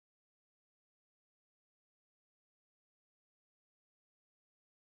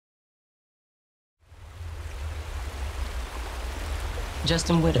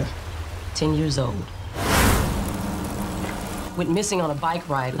Justin Witter, 10 years old. Went missing on a bike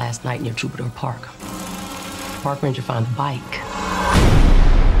ride last night near Troubadour Park. Park ranger found the bike.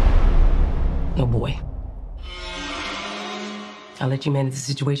 No boy. I'll let you manage the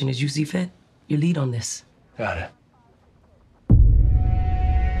situation as you see fit. You lead on this. Got it.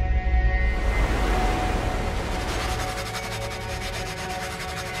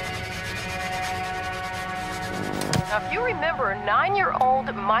 Now, if you remember,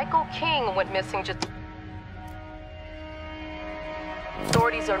 9-year-old Michael King went missing just...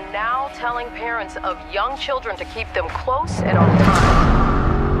 Authorities are now telling parents of young children to keep them close at all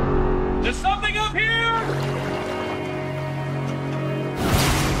times. There's something up here!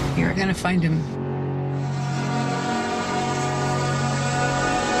 You're gonna find him.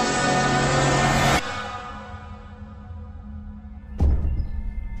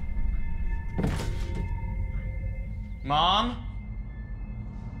 Mom?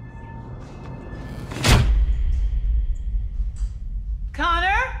 Connor?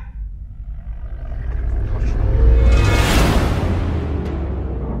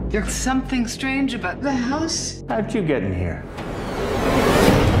 There's something strange about the house. How'd you get in here?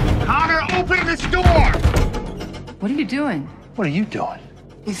 Connor, open this door! What are you doing? What are you doing?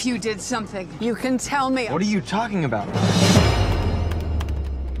 If you did something, you can tell me. What are you talking about?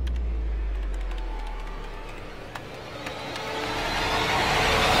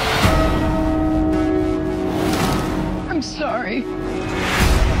 I'm sorry.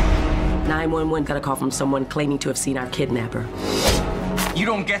 911 got a call from someone claiming to have seen our kidnapper. You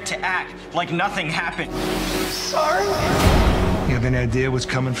don't get to act like nothing happened. Sorry. You have any idea what's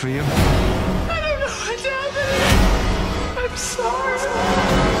coming for you? I don't know what's happening. I'm sorry.